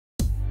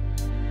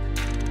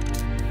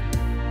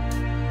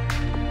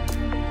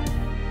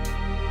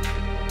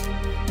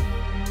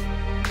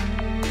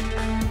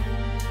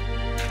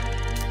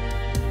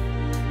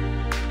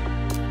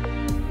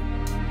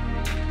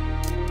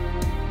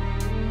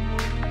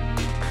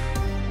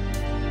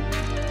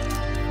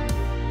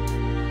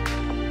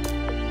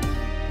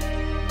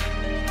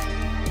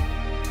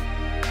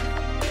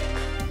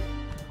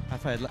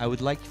Rafael, I would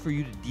like for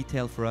you to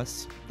detail for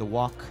us the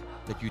walk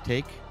that you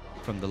take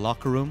from the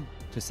locker room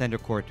to center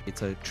court.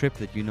 It's a trip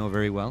that you know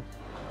very well.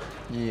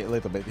 Yeah, a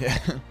little bit, yeah.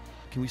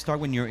 Can we start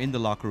when you're in the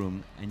locker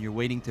room and you're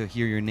waiting to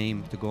hear your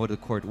name to go to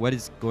the court? What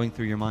is going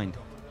through your mind?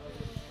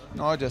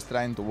 No, just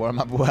trying to warm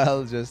up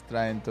well, just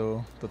trying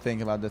to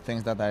think about the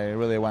things that I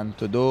really want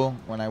to do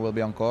when I will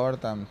be on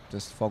court and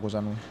just focus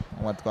on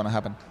what's going to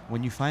happen.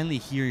 When you finally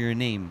hear your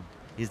name,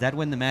 is that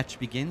when the match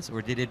begins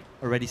or did it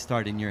already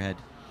start in your head?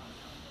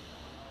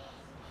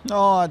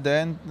 No, at the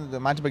end, the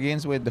match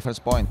begins with the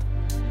first point.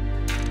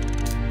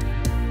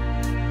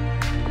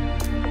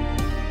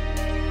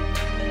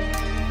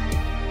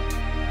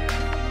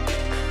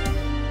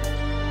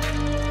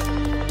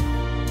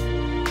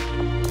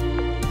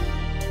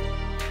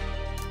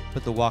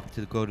 But the walk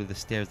to go to the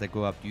stairs that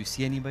go up, do you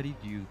see anybody?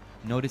 Do you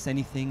notice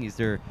anything? Is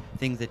there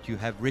things that you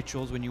have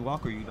rituals when you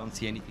walk, or you don't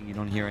see anything, you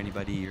don't hear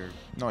anybody? Or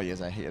No, yes,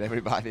 I hear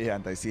everybody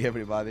and I see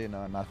everybody.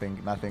 No,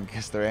 nothing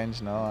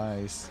strange. No,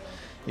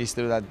 it's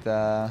true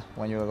that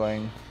when you're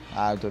going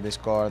out to this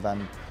court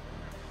and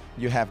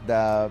you have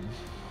the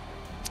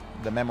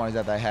memories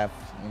that I have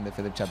in the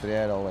Philippe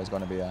Chatrier, always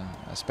going to be a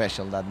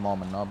special that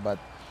moment. No, but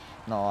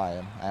no,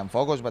 I am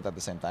focused, but at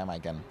the same time I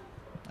can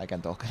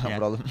talk. No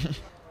problem.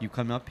 You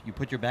come up, you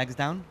put your bags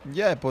down?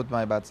 Yeah, I put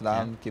my bats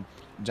down, keep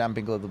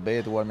jumping a little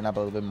bit, warming up a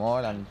little bit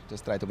more, and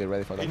just try to be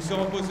ready for that. Ils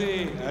sont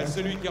opposés à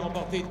celui qui a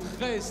remporté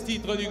 13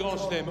 titres du Grand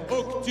Chelem,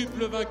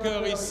 octuple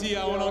vainqueur ici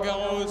à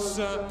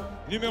Roland-Garros,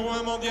 numéro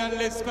 1 mondial,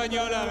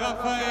 l'Espagnol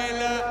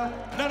Rafael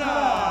Nadal.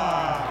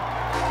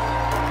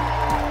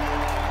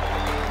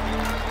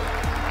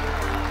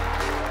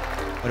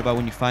 What about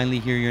when you finally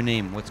hear your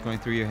name? What's going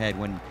through your head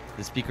when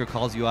the speaker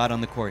calls you out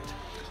on the court?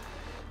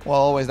 Well,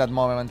 always that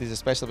moment is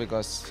special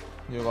because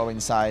you go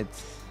inside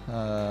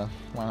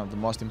one of the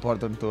most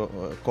important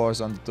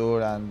courts on the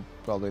tour and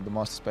probably the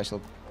most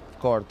special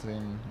court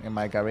in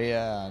my career,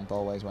 and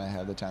always when I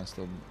have the chance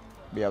to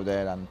be out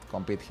there and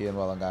compete here in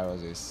Roland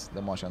Garros, the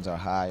emotions are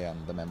high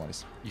and the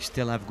memories. You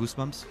still have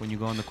goosebumps when you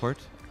go on the court?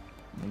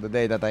 The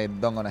day that I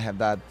don't gonna have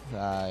that,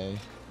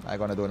 I'm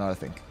gonna do another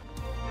thing.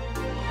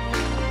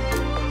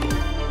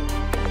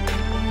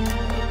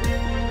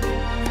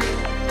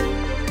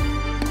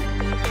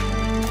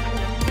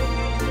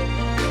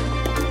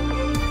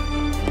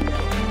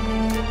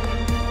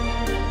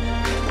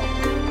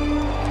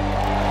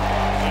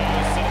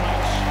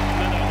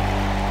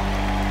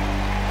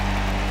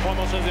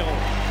 Manche à 0.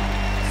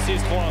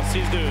 6-3,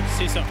 6-2,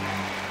 6-1.